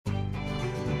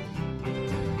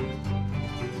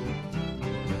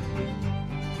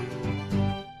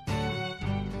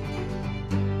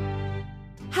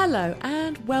Hello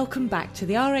and welcome back to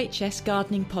the RHS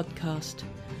Gardening Podcast.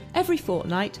 Every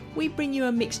fortnight we bring you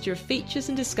a mixture of features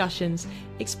and discussions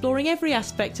exploring every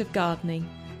aspect of gardening: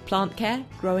 plant care,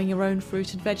 growing your own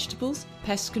fruit and vegetables,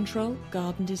 pest control,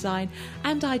 garden design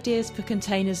and ideas for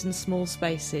containers and small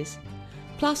spaces.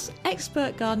 Plus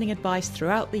expert gardening advice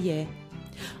throughout the year.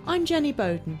 I'm Jenny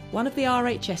Bowden, one of the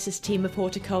RHS's team of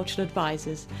horticultural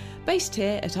advisors, based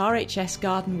here at RHS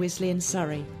Garden Wisley in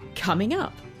Surrey. Coming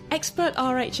up, expert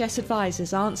RHS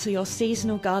advisors answer your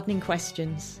seasonal gardening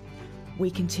questions. We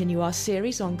continue our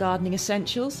series on gardening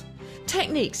essentials,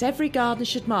 techniques every gardener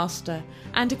should master,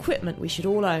 and equipment we should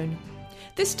all own.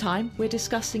 This time we're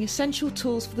discussing essential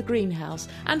tools for the greenhouse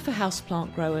and for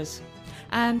houseplant growers.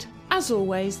 And, as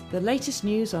always, the latest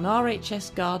news on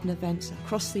RHS garden events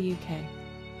across the UK.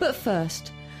 But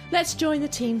first, let's join the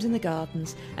teams in the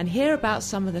gardens and hear about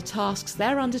some of the tasks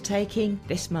they're undertaking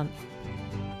this month.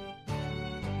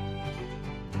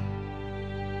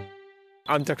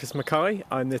 I'm Douglas Mackay.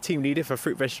 I'm the team leader for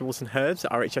fruit, vegetables and herbs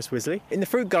at RHS Wisley. In the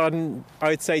fruit garden, I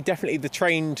would say definitely the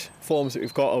trained forms that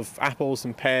we've got of apples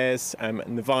and pears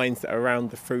and the vines that are around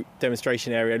the fruit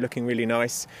demonstration area are looking really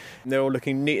nice. They're all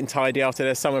looking neat and tidy after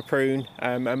their summer prune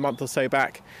a month or so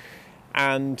back,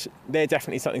 and they're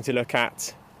definitely something to look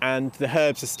at. And the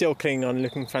herbs are still clinging on,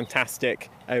 looking fantastic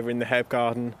over in the herb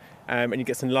garden, and you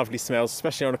get some lovely smells,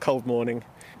 especially on a cold morning.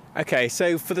 Okay,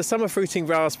 so for the summer fruiting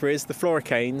raspberries, the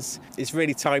floricanes, it's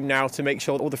really time now to make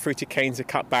sure all the fruited canes are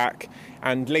cut back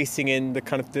and lacing in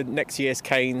the next year's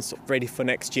canes ready for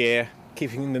next year,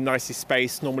 keeping them nicely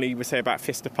spaced. Normally we say about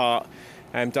fist apart,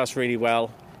 does really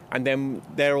well. And then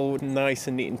they're all nice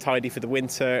and neat and tidy for the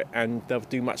winter, and they'll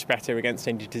do much better against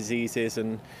any diseases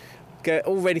and get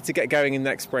all ready to get going in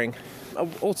next spring.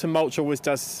 Autumn mulch always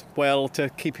does well to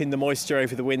keep in the moisture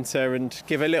over the winter and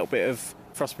give a little bit of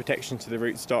frost protection to the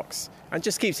rootstocks, and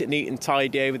just keeps it neat and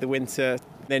tidy over the winter.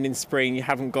 Then in spring you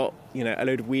haven't got a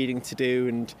load of weeding to do,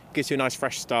 and gives you a nice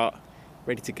fresh start,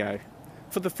 ready to go.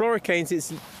 For the floricanes,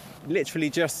 it's literally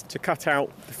just to cut out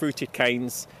the fruited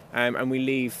canes, and we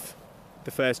leave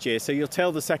the first year. So you'll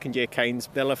tell the second year canes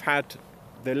they'll have had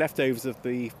the leftovers of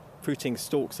the fruiting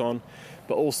stalks on,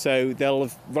 but also they'll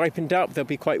have ripened up, they'll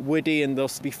be quite woody and they'll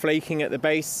be flaking at the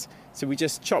base. So we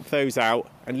just chop those out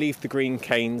and leave the green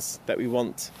canes that we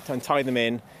want and tie them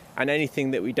in. And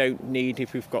anything that we don't need,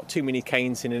 if we've got too many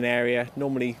canes in an area,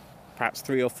 normally perhaps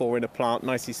 3 or 4 in a plant,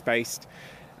 nicely spaced,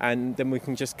 and then we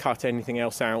can just cut anything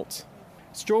else out.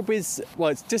 Strawberries, well,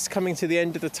 it's just coming to the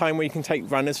end of the time where you can take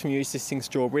runners from your existing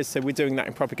strawberries. So we're doing that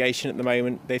in propagation at the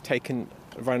moment. They've taken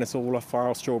runners all off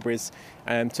our strawberries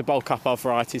to bulk up our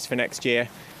varieties for next year.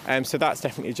 So that's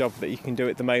definitely a job that you can do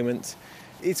at the moment.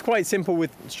 It's quite simple with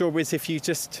strawberries. If you're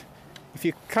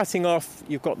cutting off,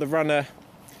 you've got the runner,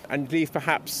 and leave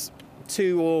perhaps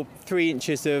 2 or 3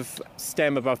 inches of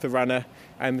stem above the runner.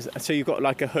 So you've got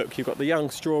like a hook. You've got the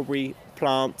young strawberry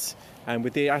plant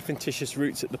with the adventitious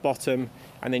roots at the bottom,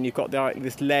 and then you've got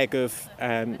this leg of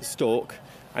stalk,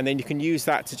 and then you can use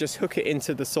that to just hook it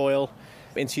into the soil,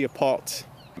 into your pot,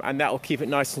 and that will keep it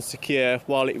nice and secure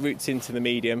while it roots into the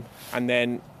medium. And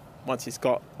then once it's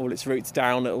got all its roots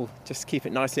down, it'll just keep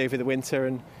it nicely over the winter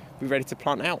and be ready to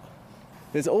plant out.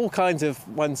 There's all kinds of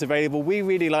ones available. We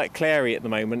really like clary at the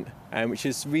moment, which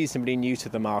is reasonably new to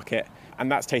the market,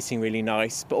 and that's tasting really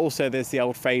nice. But also there's the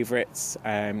old favourites.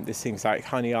 There's things like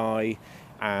Honey Eye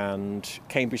and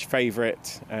Cambridge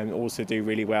Favourite, also do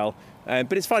really well.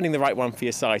 But it's finding the right one for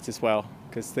your site as well,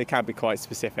 because they can be quite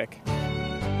specific.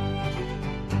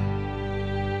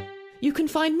 You can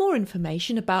find more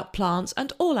information about plants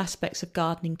and all aspects of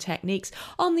gardening techniques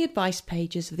on the advice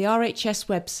pages of the RHS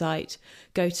website.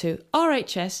 Go to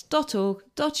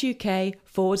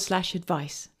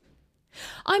rhs.org.uk/advice.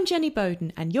 I'm Jenny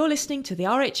Bowden and you're listening to the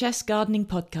RHS Gardening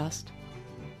Podcast.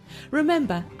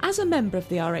 Remember, as a member of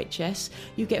the RHS,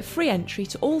 you get free entry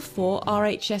to all 4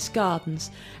 RHS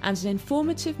Gardens and an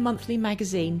informative monthly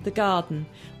magazine, The Garden,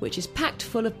 which is packed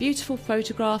full of beautiful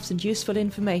photographs and useful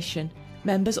information.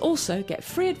 Members also get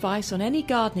free advice on any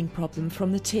gardening problem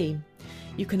from the team.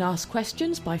 You can ask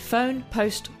questions by phone,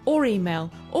 post or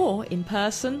email, or in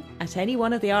person at any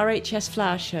one of the RHS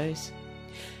flower shows.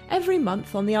 Every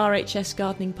month on the RHS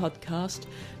Gardening Podcast,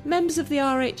 members of the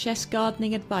RHS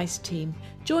Gardening Advice team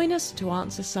join us to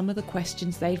answer some of the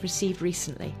questions they've received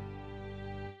recently.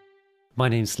 My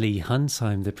name's Lee Hunt.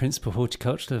 I'm the Principal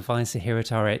Horticultural Advisor here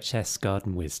at RHS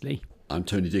Garden Wisley. I'm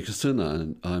Tony Dickerson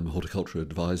and I'm a horticultural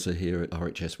advisor here at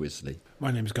RHS Wisley. My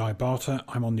name's Guy Barter.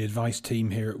 I'm on the advice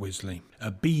team here at Wisley.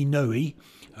 B. Noe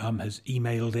has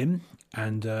emailed in,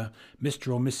 and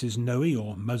Mr. or Mrs. Noe,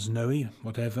 or Ms. Noe,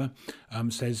 whatever,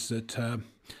 says that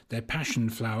their passion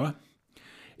flower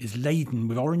is laden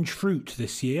with orange fruit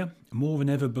this year, more than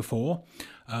ever before.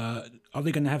 Are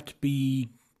they going to have to be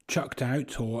chucked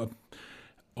out, or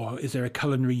is there a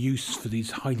culinary use for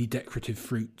these highly decorative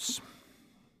fruits?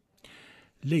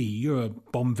 Lee, you're a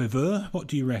bon viveur. What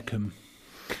do you reckon?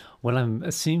 Well, I'm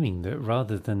assuming that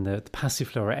rather than the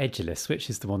Passiflora edulis,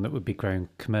 which is the one that would be grown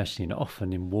commercially and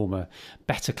often in warmer,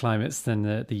 better climates than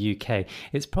the UK,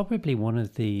 it's probably one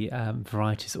of the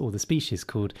varieties or the species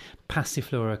called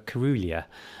Passiflora caerulea,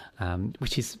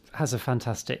 which has a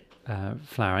fantastic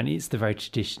flower, and it's the very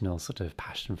traditional sort of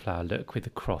passion flower look with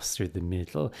a cross through the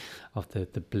middle of the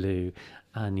blue,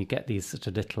 and you get these sort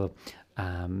of little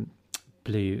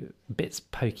blue bits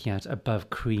poking out above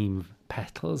cream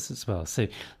petals as well, so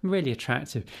really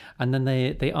attractive. And then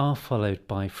they are followed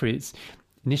by fruits.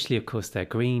 Initially, of course, they're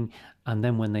green, and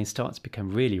then when they start to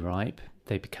become really ripe,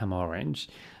 they become orange.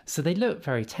 So they look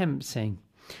very tempting,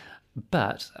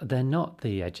 but they're not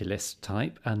the edulis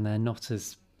type, and they're not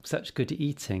as such good at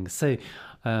eating. So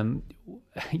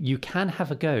you can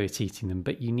have a go at eating them,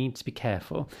 but you need to be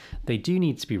careful. They do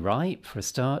need to be ripe for a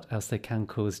start, else they can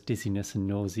cause dizziness and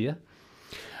nausea.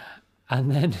 And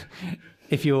then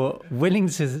if you're willing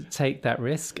to take that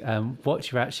risk, what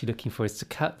you're actually looking for is to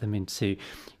cut them into,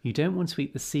 you don't want to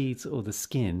eat the seeds or the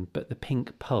skin, but the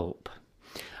pink pulp.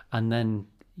 And then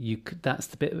that's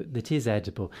the bit that is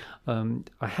edible.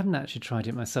 I haven't actually tried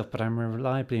it myself, but I'm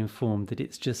reliably informed that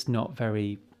it's just not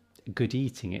very good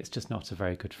eating. It's just not a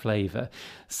very good flavour.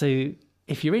 So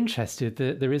if you're interested,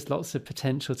 there is lots of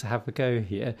potential to have a go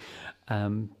here,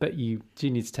 but you do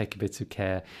need to take a bit of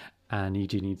care. And you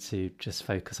do need to just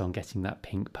focus on getting that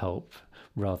pink pulp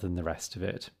rather than the rest of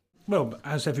it. Well,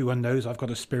 as everyone knows, I've got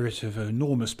an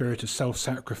enormous spirit of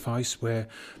self-sacrifice where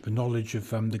the knowledge of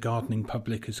the gardening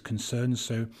public is concerned.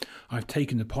 So I've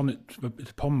taken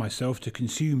upon myself to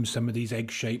consume some of these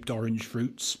egg-shaped orange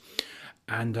fruits.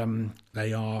 And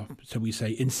they are, so we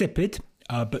say, insipid,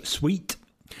 but sweet.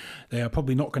 They are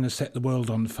probably not going to set the world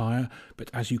on fire,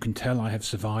 but as you can tell, I have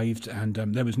survived, and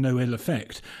there was no ill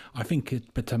effect. I think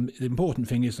the important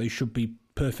thing is they should be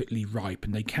perfectly ripe,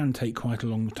 and they can take quite a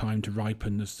long time to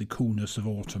ripen as the coolness of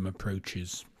autumn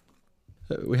approaches.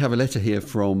 We have a letter here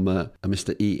from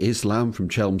Mr. E. Islam from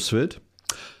Chelmsford.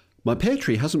 My pear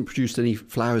tree hasn't produced any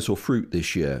flowers or fruit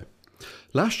this year.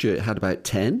 Last year it had about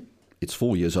 10. It's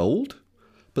 4 years old.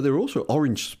 But there are also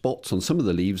orange spots on some of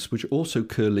the leaves, which are also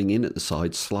curling in at the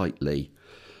sides slightly.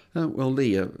 Well,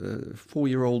 Lee, a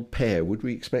 4-year-old pear, would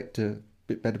we expect a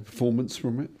bit better performance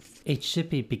from it? It should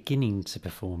be beginning to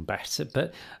perform better,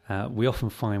 but we often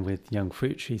find with young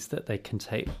fruit trees that they can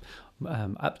take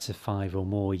up to 5 or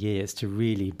more years to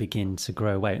really begin to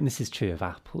grow away. And this is true of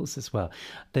apples as well.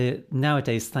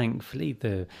 Nowadays, thankfully,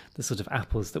 the sort of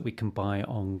apples that we can buy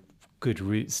on good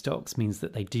rootstocks means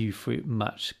that they do fruit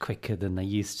much quicker than they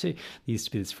used to. There used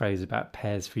to be this phrase about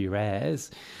pears for your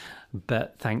heirs,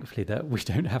 but thankfully that we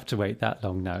don't have to wait that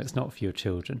long now. It's not for your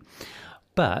children.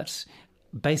 But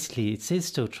basically it is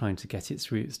still trying to get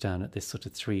its roots down at this sort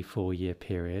of 3-4 year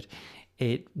period.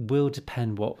 It will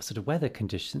depend what sort of weather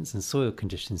conditions and soil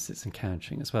conditions it's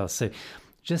encountering as well. So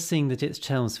just seeing that it's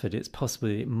Chelmsford, it's possible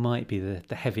it might be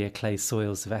the heavier clay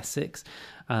soils of Essex,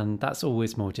 and that's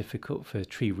always more difficult for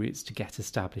tree roots to get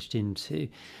established into.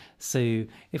 So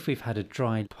if we've had a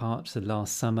dry part the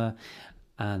last summer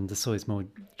and the soil is more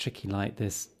tricky like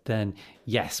this, then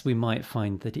yes, we might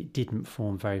find that it didn't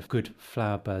form very good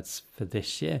flower buds for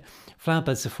this year. Flower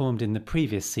buds are formed in the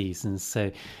previous seasons, so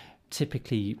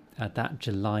typically at that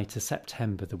July to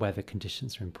September, the weather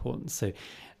conditions are important. So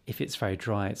if it's very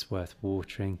dry, it's worth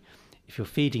watering. If you're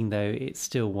feeding, though, it's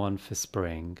still one for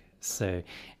spring. So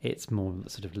it's more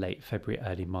sort of late February,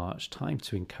 early March time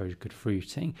to encourage good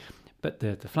fruiting. But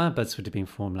the flower buds would have been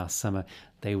formed last summer.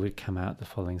 They would come out the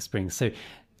following spring. So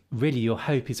really your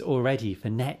hope is already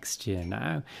for next year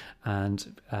now.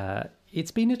 And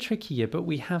it's been a tricky year, but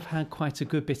we have had quite a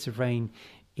good bit of rain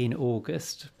in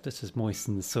August that has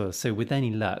moistened the soil. So with any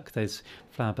luck, those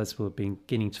flower buds will be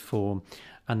beginning to form.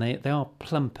 And they are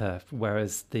plumper,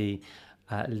 whereas the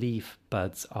leaf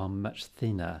buds are much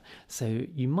thinner. So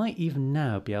you might even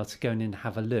now be able to go in and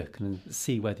have a look and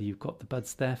see whether you've got the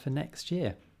buds there for next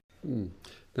year.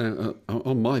 Now,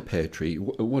 on my pear tree,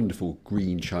 wonderful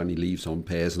green shiny leaves on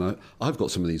pears, and I've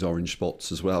got some of these orange spots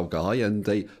as well, Guy, and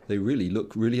they really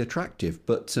look really attractive,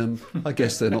 but I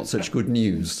guess they're not such good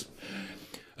news.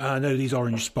 No, these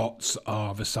orange spots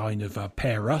are the sign of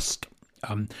pear rust.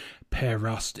 Pear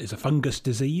rust is a fungus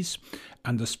disease,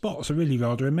 And the spots are really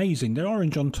rather amazing. They're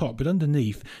orange on top, but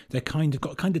underneath they're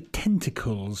got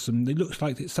tentacles, and it looks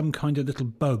like it's some kind of little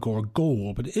bug or a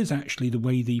gall, but it is actually the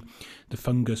way the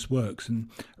fungus works. And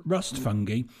rust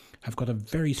fungi have got a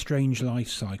very strange life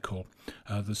cycle.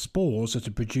 The spores that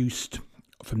are produced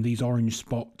from these orange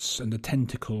spots and the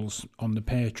tentacles on the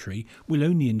pear tree will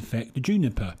only infect the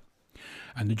juniper.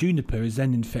 And the juniper is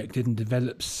then infected and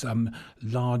develops some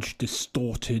large,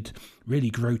 distorted, really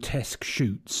grotesque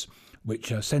shoots,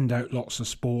 which send out lots of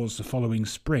spores the following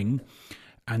spring,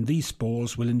 and these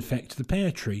spores will infect the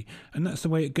pear tree, and that's the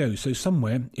way it goes. So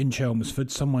somewhere in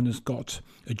Chelmsford, someone has got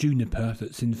a juniper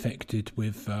that's infected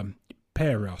with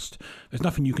pear rust. There's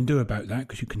nothing you can do about that,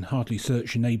 because you can hardly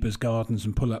search your neighbours' gardens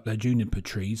and pull up their juniper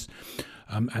trees.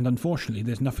 And unfortunately,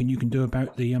 there's nothing you can do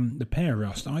about the pear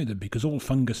rust either, because all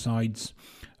fungicides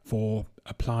for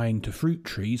applying to fruit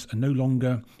trees are no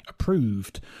longer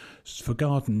approved for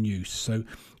garden use. So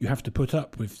you have to put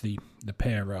up with the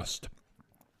pear rust.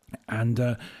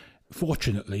 And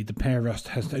fortunately, the pear rust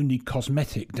has only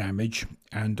cosmetic damage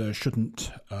and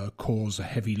shouldn't cause a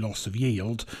heavy loss of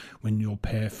yield when your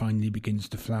pear finally begins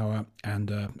to flower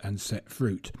and set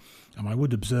fruit. And I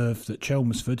would observe that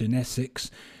Chelmsford in Essex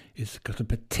has got a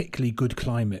particularly good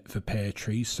climate for pear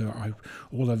trees, so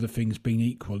all other things being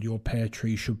equal, your pear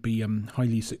tree should be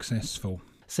highly successful.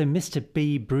 So Mr.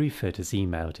 B. Bruford has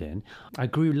emailed in. I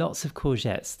grew lots of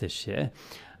courgettes this year.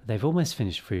 They've almost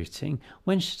finished fruiting.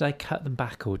 When should I cut them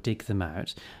back or dig them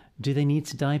out? Do they need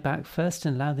to die back first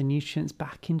and allow the nutrients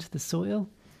back into the soil?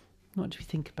 What do we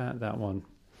think about that one?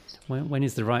 When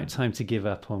is the right time to give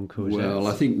up on courgettes? Well,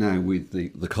 I think now with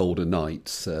the colder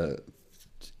nights,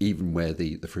 even where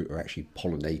the fruit are actually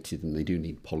pollinated, and they do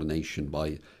need pollination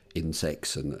by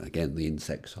insects, and again the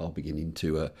insects are beginning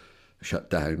to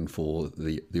shut down for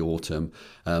the autumn.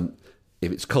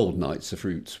 If it's cold nights, the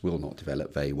fruits will not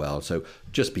develop very well, so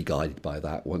just be guided by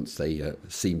that. Once they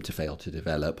seem to fail to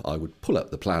develop, I would pull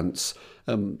up the plants.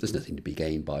 There's nothing to be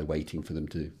gained by waiting for them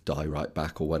to die right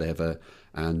back or whatever,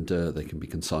 and they can be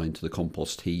consigned to the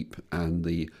compost heap, and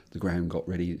the ground got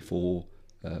ready for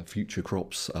future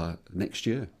crops next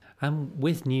year. And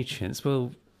with nutrients,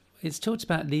 well, it's talked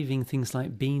about leaving things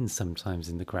like beans sometimes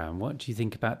in the ground. What do you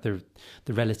think about the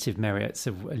relative merits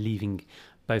of leaving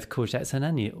both courgettes and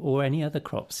any other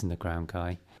crops in the ground,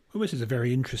 Guy? Well, this is a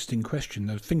very interesting question.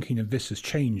 The thinking of this has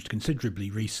changed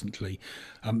considerably recently.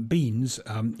 Beans,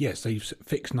 yes, they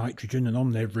fix nitrogen, and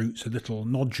on their roots are little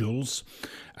nodules,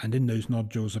 and in those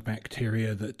nodules are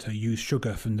bacteria that use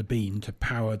sugar from the bean to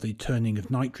power the turning of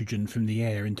nitrogen from the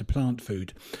air into plant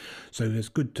food. So there's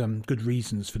good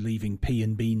reasons for leaving pea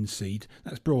and bean seed.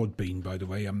 That's broad bean, by the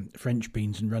way. French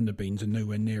beans and runner beans are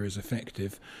nowhere near as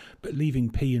effective, but leaving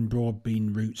pea and broad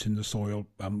bean roots in the soil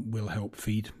will help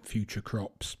feed future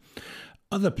crops.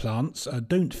 Other plants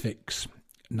don't fix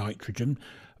nitrogen,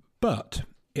 but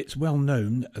it's well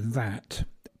known that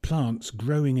plants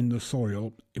growing in the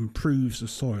soil improves the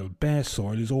soil. Bare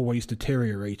soil is always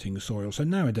deteriorating soil. So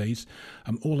nowadays,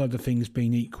 all other things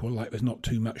being equal, like there's not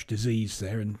too much disease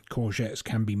there, and courgettes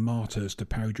can be martyrs to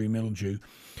powdery mildew,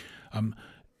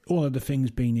 all other things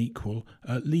being equal,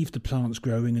 leave the plants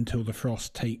growing until the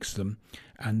frost takes them,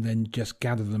 and then just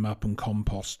gather them up and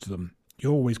compost them.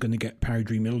 You're always going to get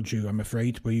powdery mildew, I'm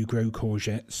afraid, where you grow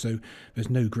courgettes, so there's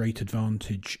no great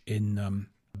advantage in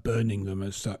burning them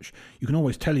as such. You can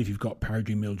always tell if you've got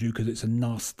powdery mildew because it's a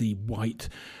nasty white,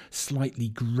 slightly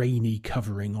grainy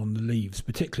covering on the leaves,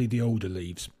 particularly the older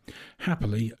leaves.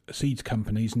 Happily, seeds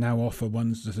companies now offer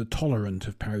ones that are tolerant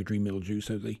of powdery mildew,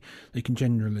 so they can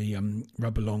generally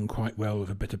rub along quite well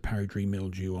with a bit of powdery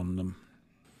mildew on them.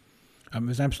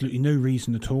 There's absolutely no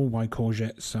reason at all why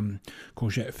courgette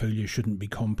foliage shouldn't be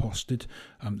composted.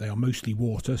 They are mostly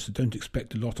water, so don't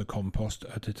expect a lot of compost.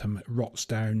 It rots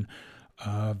down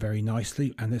very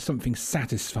nicely, and there's something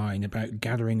satisfying about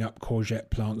gathering up courgette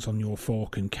plants on your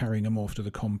fork and carrying them off to the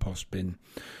compost bin.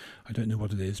 I don't know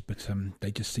what it is, but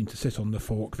they just seem to sit on the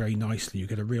fork very nicely. You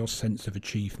get a real sense of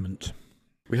achievement.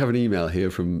 We have an email here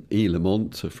from E.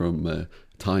 Lamont from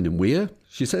Tyne and Weir.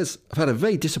 She says, I've had a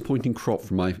very disappointing crop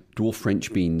from my dwarf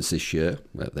French beans this year.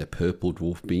 They're purple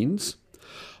dwarf beans.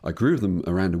 I grew them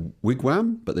around a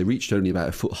wigwam, but they reached only about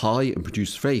a foot high and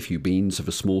produced very few beans of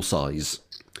a small size.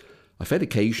 I fed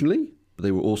occasionally, but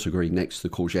they were also growing next to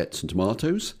the courgettes and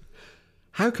tomatoes.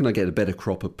 How can I get a better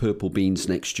crop of purple beans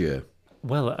next year?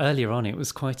 Well, earlier on, it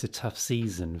was quite a tough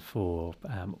season for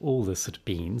all the sort of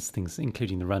beans, things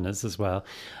including the runners as well,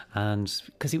 and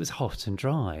because it was hot and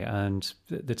dry, and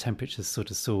the temperatures sort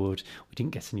of soared. We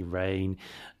didn't get any rain,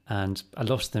 and a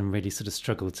lot of them really sort of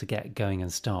struggled to get going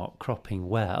and start cropping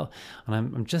well. And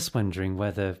I'm just wondering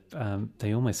whether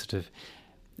they almost sort of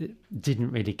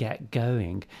didn't really get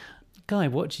going. Guy,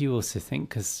 what do you also think?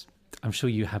 Because I'm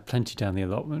sure you had plenty down the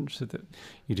allotment that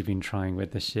you'd have been trying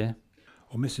with this year.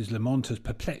 Well, Mrs. Lamont has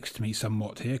perplexed me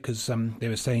somewhat here because they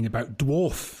were saying about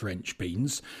dwarf French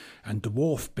beans, and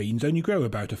dwarf beans only grow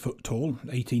about a foot tall,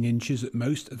 18 inches at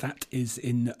most. That is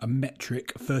in a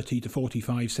metric 30 to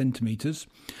 45 centimetres.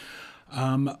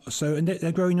 And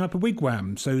they're growing up a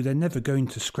wigwam, so they're never going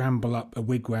to scramble up a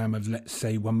wigwam of, let's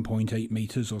say, 1.8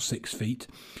 metres or 6 feet.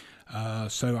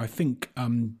 So I think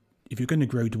if you're going to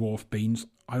grow dwarf beans,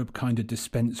 I would kind of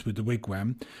dispense with the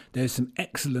wigwam. There's some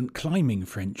excellent climbing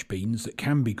French beans that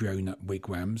can be grown up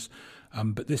wigwams,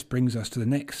 but this brings us to the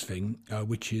next thing,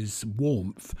 which is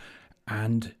warmth.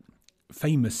 And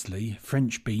famously,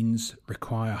 French beans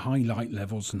require high light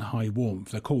levels and high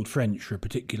warmth. They're called French for a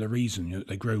particular reason. You know,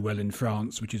 they grow well in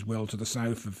France, which is well to the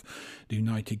south of the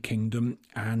United Kingdom,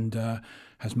 and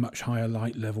has much higher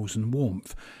light levels and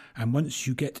warmth. And once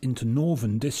you get into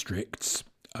northern districts,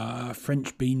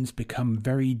 French beans become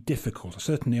very difficult.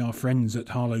 Certainly our friends at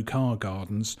RHS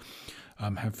Gardens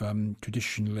have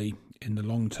traditionally in the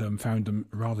long term found them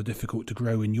rather difficult to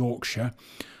grow in Yorkshire.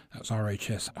 That's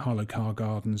RHS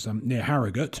Gardens near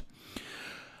Harrogate.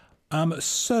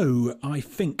 So I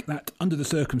think that under the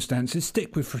circumstances,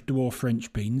 stick with dwarf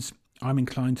French beans. I'm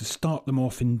inclined to start them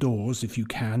off indoors if you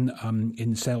can,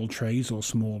 in cell trays or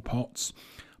small pots.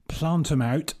 Plant them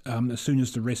out as soon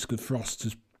as the risk of frost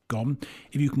has gone.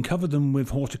 If you can cover them with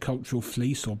horticultural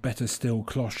fleece or better still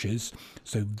cloches,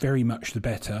 so very much the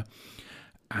better.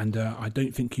 And I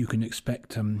don't think you can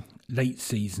expect late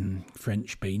season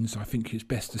French beans. I think it's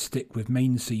best to stick with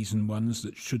main season ones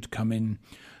that should come in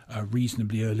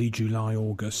reasonably early, July,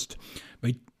 August.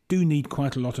 They do need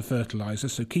quite a lot of fertiliser,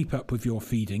 so keep up with your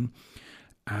feeding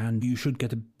and you should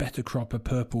get a better crop of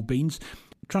purple beans.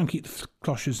 Try and keep the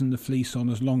cloches and the fleece on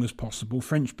as long as possible.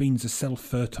 French beans are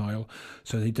self-fertile,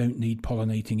 so they don't need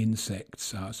pollinating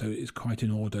insects. So it's quite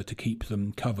in order to keep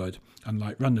them covered,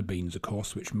 unlike runner beans, of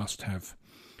course, which must have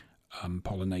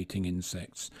pollinating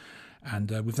insects.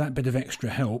 And with that bit of extra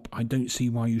help, I don't see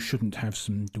why you shouldn't have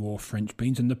some dwarf French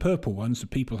beans. And the purple ones, the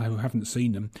people who haven't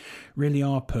seen them, really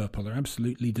are purple. They're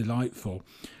absolutely delightful.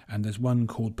 And there's one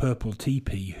called Purple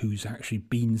Teepee, whose actually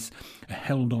beans are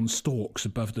held on stalks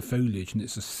above the foliage, and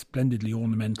it's a splendidly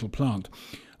ornamental plant.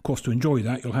 Of course, to enjoy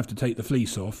that, you'll have to take the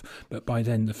fleece off, but by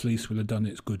then the fleece will have done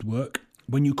its good work.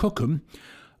 When you cook them,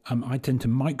 I tend to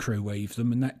microwave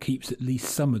them, and that keeps at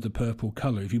least some of the purple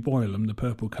colour. If you boil them, the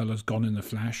purple colour's gone in a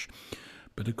flash.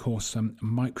 But of course,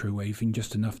 microwaving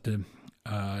just enough to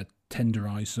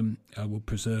tenderise them will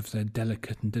preserve their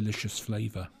delicate and delicious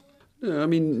flavour. I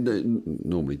mean,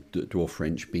 normally dwarf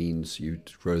French beans,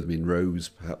 you'd grow them in rows,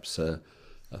 perhaps a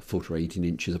foot or 18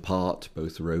 inches apart,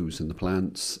 both the rows and the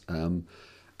plants, and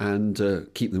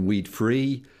keep them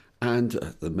weed-free. And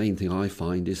the main thing I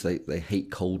find is they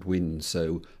hate cold winds,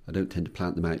 so I don't tend to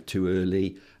plant them out too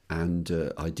early. And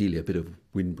ideally, a bit of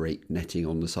windbreak netting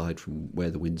on the side from where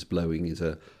the wind's blowing is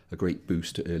a great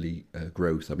boost to early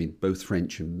growth. I mean, both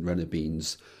French and runner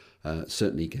beans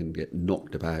certainly can get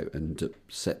knocked about and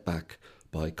set back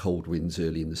by cold winds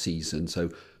early in the season. So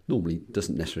normally it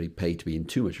doesn't necessarily pay to be in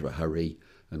too much of a hurry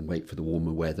and wait for the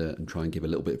warmer weather and try and give a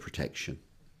little bit of protection.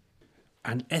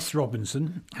 And S.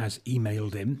 Robinson has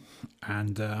emailed in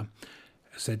and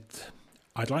said,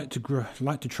 I'd like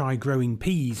to try growing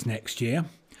peas next year.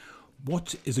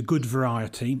 What is a good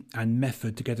variety and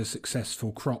method to get a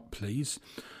successful crop, please?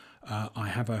 I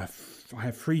have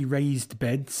 3 raised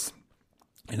beds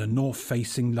in a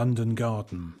north-facing London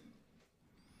garden.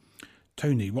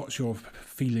 Tony, what's your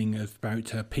feeling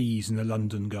about peas in a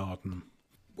London garden?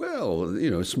 Well,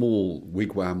 a small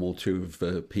wigwam or two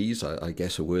of peas, I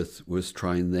guess, are worth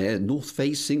trying there.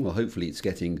 North-facing, well, hopefully it's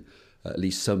getting at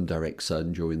least some direct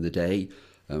sun during the day.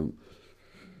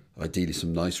 Ideally,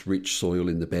 some nice rich soil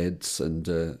in the beds and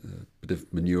a bit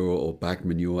of manure or bag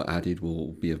manure added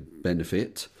will be a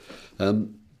benefit.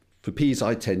 For peas,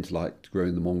 I tend to like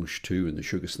growing the Manche 2 and the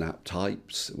sugar snap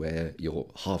types, where you're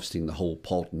harvesting the whole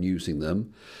pod and using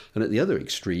them. And at the other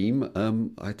extreme,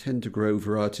 I tend to grow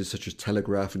varieties such as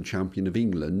Telegraph and Champion of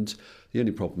England. The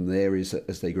only problem there is that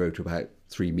as they grow to about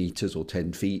 3 metres or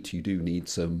 10 feet, you do need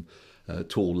some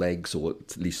tall legs or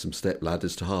at least some step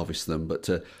ladders to harvest them. But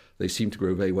they seem to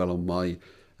grow very well on my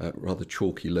rather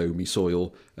chalky, loamy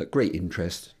soil. Great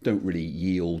interest, don't really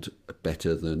yield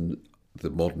better than the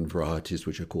modern varieties,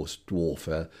 which of course dwarf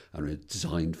and are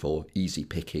designed for easy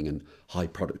picking and high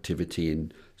productivity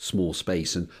in small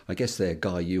space. And I guess there,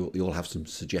 Guy, you'll have some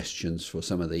suggestions for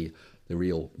some of the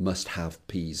real must-have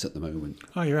peas at the moment.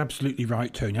 Oh, you're absolutely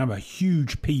right, Tony. I'm a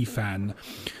huge pea fan,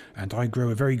 and I grow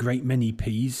a very great many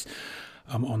peas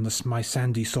on my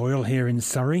sandy soil here in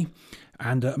Surrey.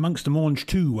 And amongst the Mange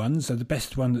 2 ones, the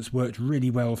best one that's worked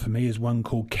really well for me is one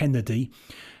called Kennedy.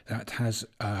 That has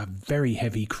very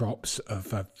heavy crops of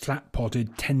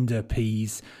flat-podded, tender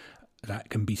peas that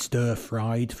can be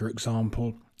stir-fried, for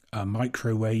example,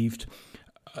 microwaved,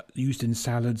 used in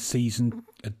salads, seasoned,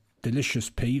 a delicious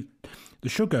pea. The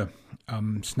sugar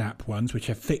snap ones, which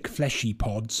have thick, fleshy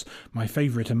pods, my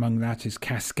favourite among that is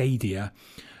Cascadia,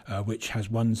 which has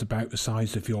ones about the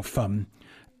size of your thumb,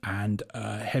 and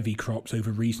heavy crops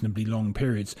over reasonably long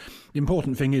periods. The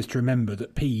important thing is to remember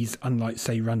that peas, unlike,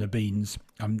 say, runner beans,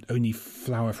 only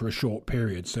flower for a short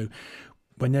period. So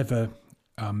whenever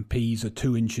peas are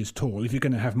 2 inches tall, if you're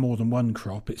going to have more than one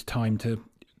crop, it's time to...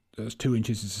 2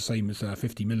 inches is the same as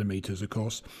 50 millimetres, of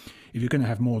course. If you're going to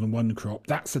have more than one crop,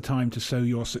 that's the time to sow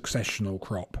your successional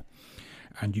crop.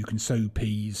 And you can sow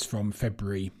peas from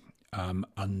February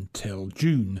until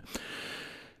June.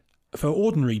 For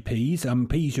ordinary peas,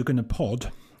 peas you're going to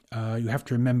pod, you have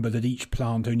to remember that each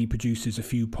plant only produces a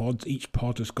few pods. Each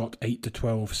pod has got 8 to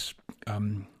 12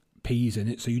 peas in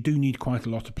it, so you do need quite a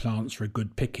lot of plants for a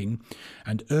good picking,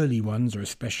 and early ones are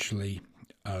especially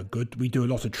good. We do a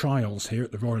lot of trials here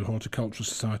at the Royal Horticultural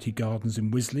Society Gardens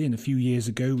in Wisley, and a few years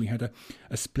ago we had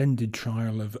a splendid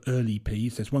trial of early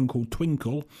peas. There's one called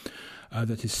Twinkle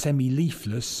that is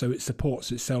semi-leafless, so it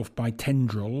supports itself by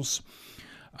tendrils.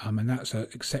 And that's an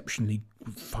exceptionally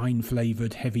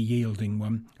fine-flavoured, heavy-yielding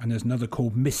one. And there's another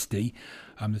called Misty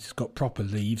that's got proper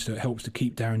leaves, so it helps to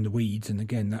keep down the weeds. And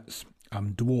again, that's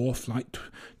dwarf, like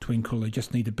Twinkle. They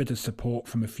just need a bit of support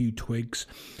from a few twigs,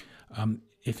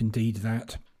 if indeed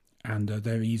that. And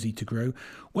they're easy to grow.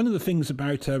 One of the things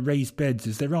about raised beds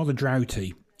is they're rather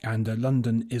droughty. And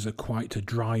London is quite a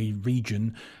dry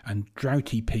region, and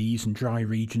droughty peas and dry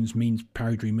regions means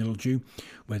powdery mildew,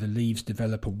 where the leaves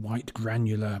develop a white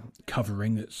granular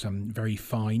covering that's very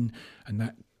fine, and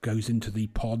that goes into the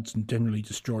pods and generally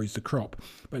destroys the crop.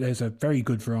 But there's a very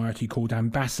good variety called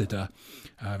Ambassador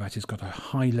that has got a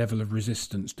high level of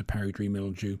resistance to powdery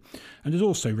mildew, and is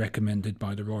also recommended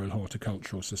by the Royal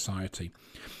Horticultural Society.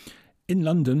 In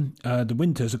London, the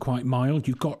winters are quite mild.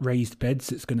 You've got raised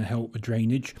beds, it's going to help with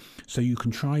drainage. So you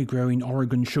can try growing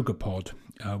Oregon sugar pod,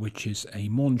 which is a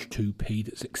Mange 2 pea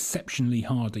that's exceptionally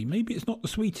hardy. Maybe it's not the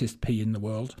sweetest pea in the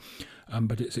world,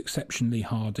 but it's exceptionally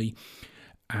hardy.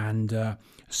 And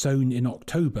sown in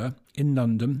October in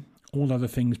London, all other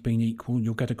things being equal,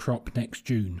 you'll get a crop next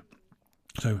June.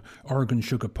 So Oregon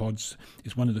sugar pods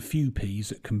is one of the few peas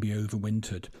that can be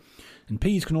overwintered. And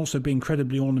peas can also be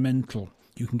incredibly ornamental.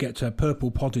 You can get purple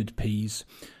podded peas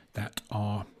that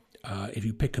are, if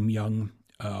you pick them young,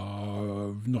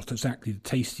 not exactly the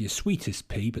tastiest, sweetest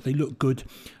pea, but they look good,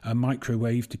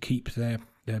 microwave to keep their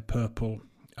purple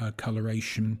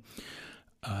coloration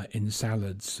in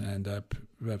salads and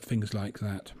things like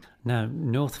that. Now,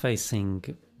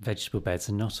 north-facing vegetable beds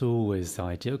are not always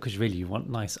ideal, because really you want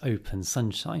nice open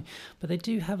sunshine, but they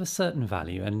do have a certain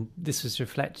value, and this was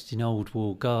reflected in old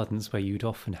wall gardens where you'd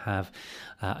often have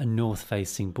a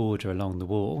north-facing border along the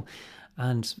wall,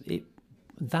 and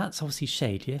that's obviously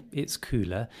shadier, it's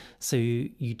cooler, so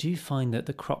you do find that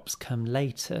the crops come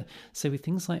later. So with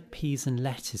things like peas and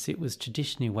lettuce, it was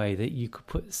traditionally a way that you could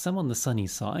put some on the sunny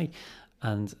side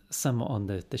and some on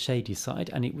the shady side,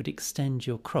 and it would extend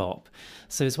your crop.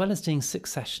 So as well as doing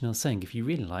successional sowing, if you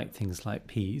really like things like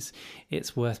peas,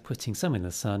 it's worth putting some in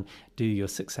the sun, do your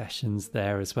successions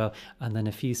there as well, and then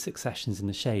a few successions in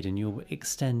the shade, and you'll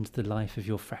extend the life of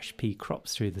your fresh pea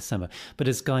crops through the summer. But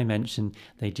as Guy mentioned,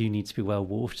 they do need to be well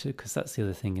watered, because that's the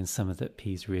other thing in summer that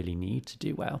peas really need to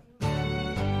do well.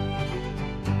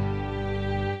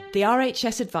 The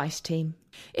RHS Advice Team.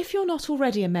 If you're not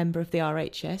already a member of the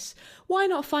RHS, why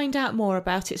not find out more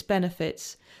about its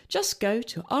benefits? Just go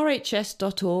to rhs.org.uk/join.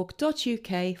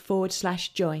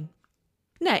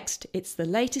 Next, it's the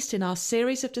latest in our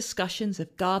series of discussions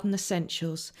of garden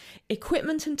essentials,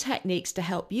 equipment and techniques to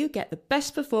help you get the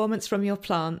best performance from your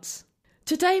plants.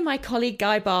 Today, my colleague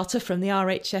Guy Barter from the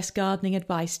RHS Gardening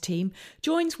Advice Team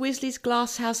joins Wisley's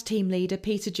Glasshouse team leader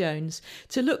Peter Jones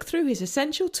to look through his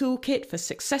essential toolkit for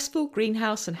successful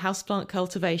greenhouse and houseplant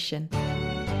cultivation.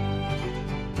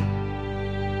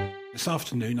 This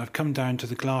afternoon I've come down to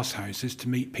the Glasshouses to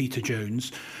meet Peter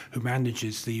Jones, who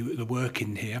manages the work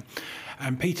in here.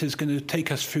 And Peter's going to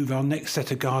take us through our next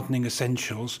set of gardening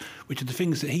essentials, which are the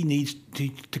things that he needs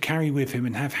to carry with him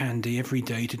and have handy every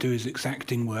day to do his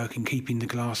exacting work in keeping the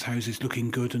glasshouses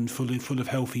looking good and full of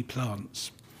healthy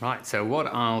plants. Right, so what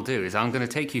I'll do is I'm going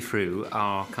to take you through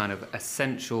our kind of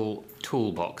essential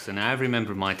toolbox. And every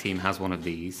member of my team has one of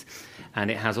these, and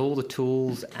it has all the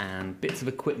tools and bits of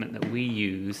equipment that we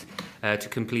use to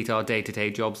complete our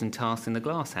day-to-day jobs and tasks in the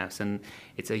glasshouse. And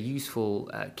it's a useful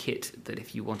kit that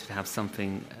if you wanted to have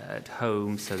something at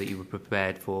home so that you were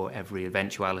prepared for every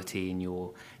eventuality in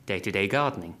your day-to-day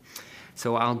gardening.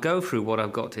 So I'll go through what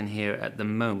I've got in here at the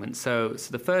moment. So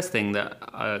the first thing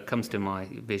that comes to my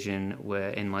vision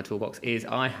in my toolbox is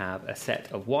I have a set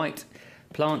of white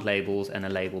plant labels and a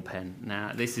label pen.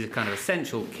 Now, this is a kind of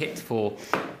essential kit for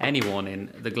anyone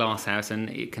in the glasshouse, and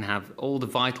it can have all the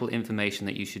vital information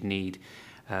that you should need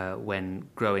when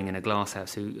growing in a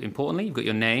glasshouse. So importantly, you've got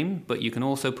your name, but you can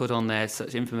also put on there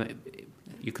such important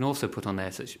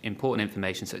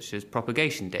information such as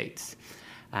propagation dates.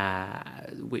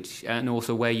 And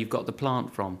also where you've got the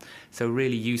plant from. So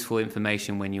really useful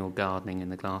information when you're gardening in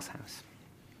the glasshouse.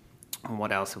 And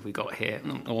what else have we got here?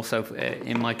 Also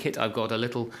in my kit I've got a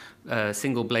little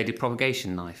single-bladed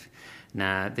propagation knife.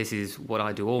 Now this is what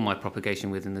I do all my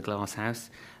propagation with in the glasshouse,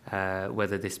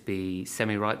 whether this be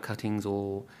semi-ripe cuttings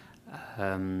or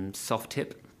soft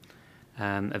tip.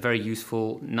 A very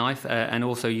useful knife and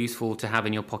also useful to have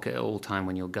in your pocket at all time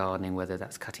when you're gardening, whether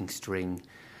that's cutting string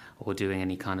or doing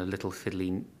any kind of little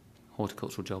fiddly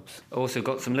horticultural jobs. Also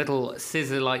got some little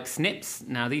scissor-like snips.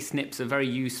 Now these snips are very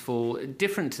useful,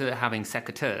 different to having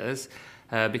secateurs,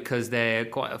 because they're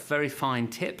quite a very fine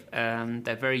tip.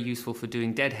 They're very useful for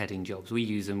doing deadheading jobs. We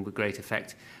use them with great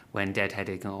effect when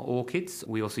deadheading our orchids.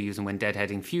 We also use them when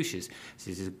deadheading fuchsias.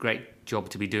 So this is a great job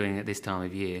to be doing at this time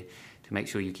of year to make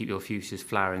sure you keep your fuchsias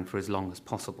flowering for as long as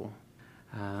possible.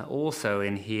 Also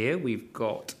in here we've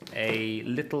got a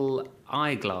little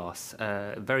eyeglass,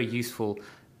 very useful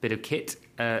bit of kit,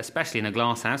 especially in a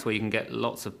glasshouse where you can get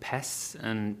lots of pests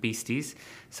and beasties.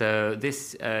 So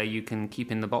this you can keep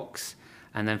in the box,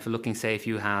 and then for looking, say, if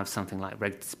you have something like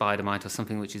red spider mite or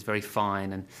something which is very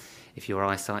fine, and if your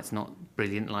eyesight's not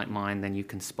brilliant like mine, then you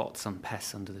can spot some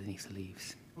pests underneath the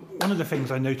leaves. One of the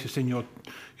things I noticed in your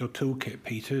toolkit,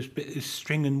 Peter, is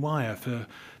string and wire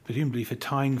presumably for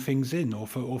tying things in or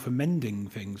for mending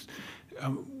things.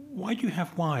 Why do you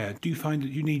have wire? Do you find that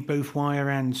you need both wire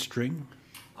and string?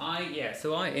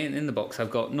 In the box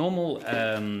I've got normal,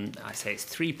 I say it's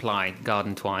 3-ply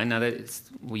garden twine. Now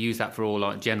we use that for all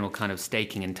our general kind of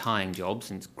staking and tying jobs,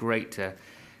 and it's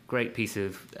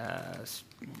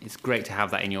it's great to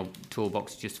have that in your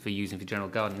toolbox just for using for general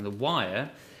gardening. The wire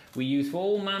we use for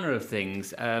all manner of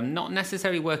things, not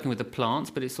necessarily working with the plants,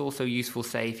 but it's also useful,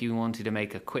 say, if you wanted to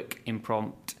make a quick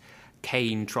impromptu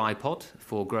cane tripod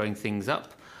for growing things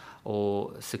up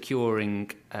or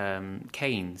securing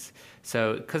canes.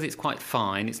 So because it's quite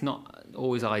fine, it's not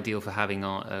always ideal for having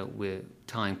we're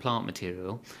tying plant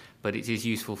material, but it is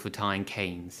useful for tying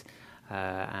canes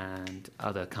and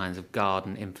other kinds of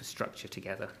garden infrastructure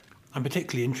together. I'm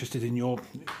particularly interested in your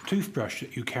toothbrush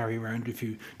that you carry around with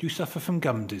you. Do you suffer from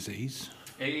gum disease?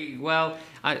 Well,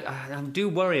 I do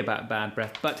worry about bad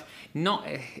breath, but not.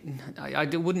 I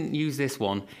wouldn't use this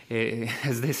one,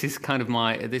 as this is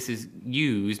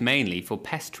used mainly for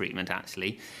pest treatment.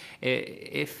 Actually,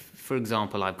 if, for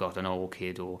example, I've got an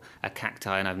orchid or a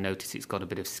cacti and I've noticed it's got a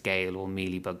bit of scale or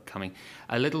mealybug coming,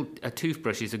 a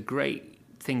toothbrush is a great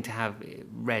thing to have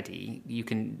ready. You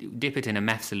can dip it in a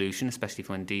meth solution, especially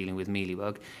when dealing with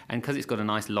mealybug, and because it's got a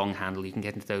nice long handle, you can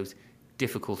get into those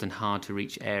difficult and hard to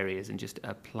reach areas and just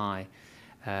apply,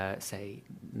 say,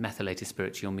 methylated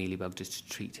spirit to your mealybug just to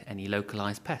treat any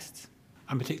localized pests.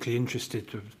 I'm particularly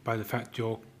interested by the fact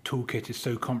your toolkit is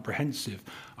so comprehensive.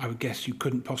 I would guess you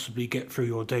couldn't possibly get through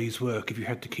your day's work if you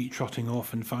had to keep trotting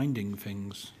off and finding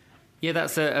things. Yeah,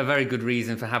 that's a very good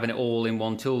reason for having it all in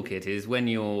one toolkit, is when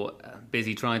you're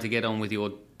busy trying to get on with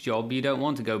your job, you don't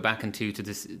want to go back to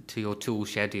your tool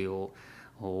shed or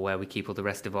where we keep all the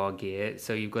rest of our gear.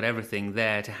 So you've got everything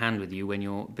there to hand with you when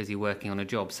you're busy working on a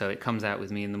job. So it comes out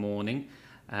with me in the morning,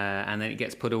 and then it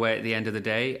gets put away at the end of the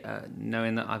day,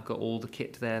 knowing that I've got all the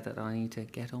kit there that I need to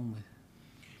get on with.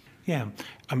 Yeah,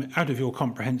 out of your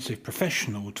comprehensive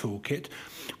professional toolkit,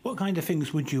 what kind of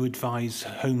things would you advise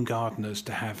home gardeners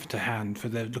to have to hand for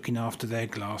their looking after their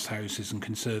glasshouses and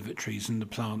conservatories and the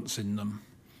plants in them?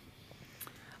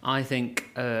 I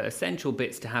think essential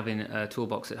bits to have in a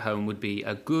toolbox at home would be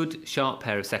a good, sharp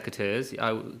pair of secateurs.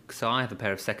 So I have a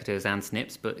pair of secateurs and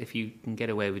snips, but if you can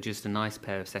get away with just a nice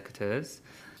pair of secateurs,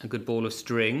 a good ball of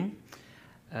string,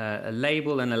 a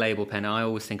label and a label pen I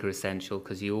always think are essential,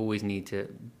 because you always need to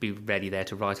be ready there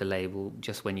to write a label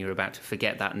just when you're about to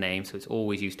forget that name, so it's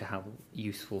always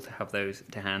useful to have those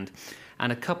to hand.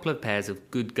 And a couple of pairs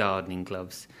of good gardening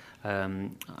gloves.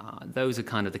 Those are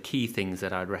kind of the key things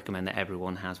that I'd recommend that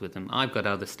everyone has with them. I've got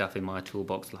other stuff in my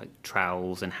toolbox like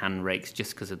trowels and hand rakes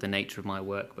just because of the nature of my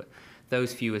work, but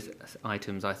those few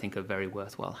items I think are very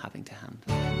worthwhile having to hand.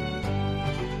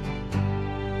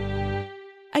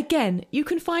 Again, you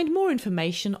can find more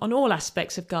information on all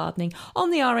aspects of gardening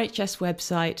on the RHS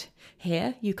website.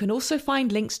 Here you can also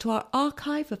find links to our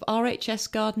archive of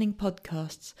RHS gardening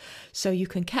podcasts, so you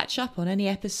can catch up on any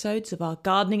episodes of our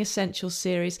Gardening Essentials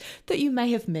series that you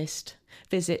may have missed.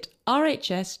 Visit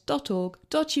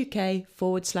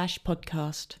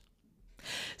rhs.org.uk/podcast.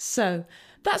 So,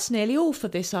 that's nearly all for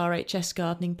this RHS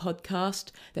Gardening podcast.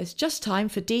 There's just time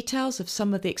for details of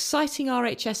some of the exciting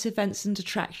RHS events and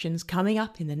attractions coming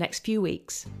up in the next few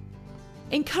weeks.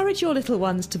 Encourage your little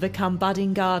ones to become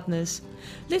budding gardeners.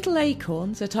 Little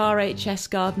Acorns at RHS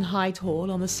Garden Hyde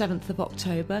Hall on the 7th of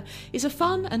October is a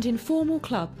fun and informal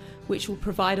club which will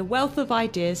provide a wealth of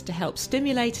ideas to help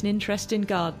stimulate an interest in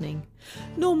gardening.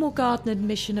 Normal garden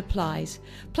admission applies,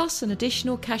 plus an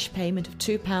additional cash payment of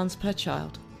 £2 per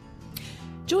child.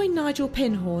 Join Nigel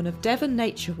Pinhorn of Devon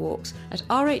Nature Walks at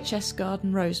RHS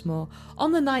Garden Rosemore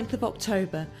on the 9th of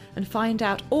October and find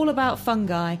out all about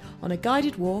fungi on a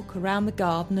guided walk around the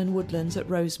garden and woodlands at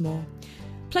Rosemore.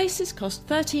 Places cost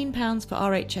 £13 for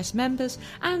RHS members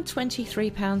and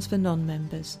 £23 for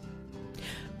non-members.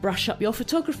 Brush up your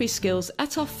photography skills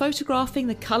at our Photographing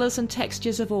the Colours and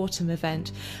Textures of Autumn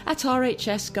event at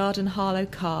RHS Garden Harlow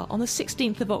Car on the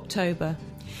 16th of October.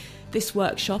 This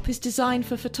workshop is designed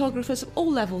for photographers of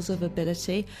all levels of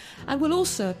ability and will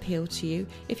also appeal to you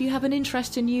if you have an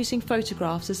interest in using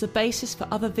photographs as a basis for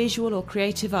other visual or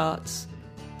creative arts.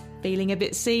 Feeling a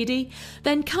bit seedy?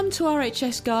 Then come to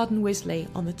RHS Garden Wisley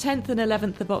on the 10th and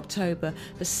 11th of October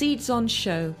for Seeds on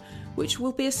Show, which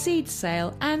will be a seed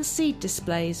sale and seed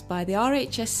displays by the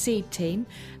RHS Seed Team,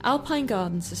 Alpine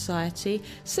Garden Society,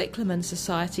 Cyclamen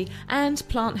Society and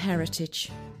Plant Heritage.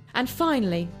 And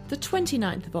finally, the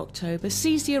 29th of October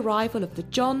sees the arrival of the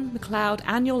John MacLeod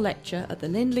Annual Lecture at the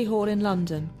Lindley Hall in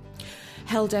London.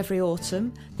 Held every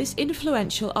autumn, this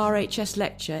influential RHS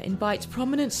lecture invites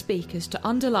prominent speakers to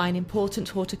underline important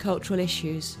horticultural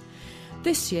issues.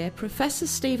 This year, Professor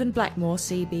Stephen Blackmore,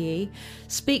 CBE,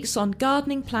 speaks on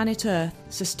Gardening Planet Earth,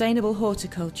 Sustainable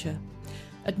Horticulture.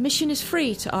 Admission is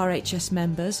free to RHS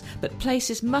members, but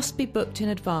places must be booked in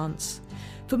advance.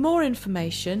 For more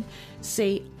information,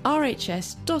 see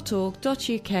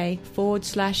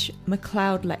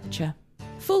rhs.org.uk/MacLeod Lecture.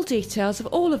 Full details of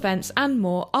all events and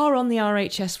more are on the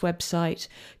RHS website.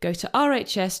 Go to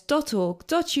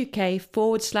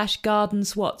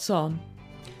rhs.org.uk/Gardens What's On.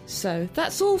 So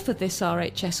that's all for this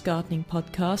RHS Gardening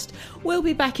podcast. We'll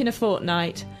be back in a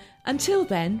fortnight. Until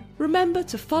then, remember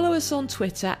to follow us on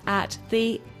Twitter at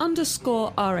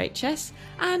 @the_RHS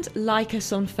and like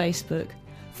us on Facebook.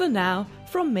 For now,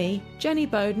 from me, Jenny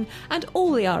Bowden, and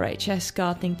all the RHS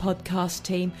Gardening podcast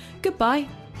team, goodbye.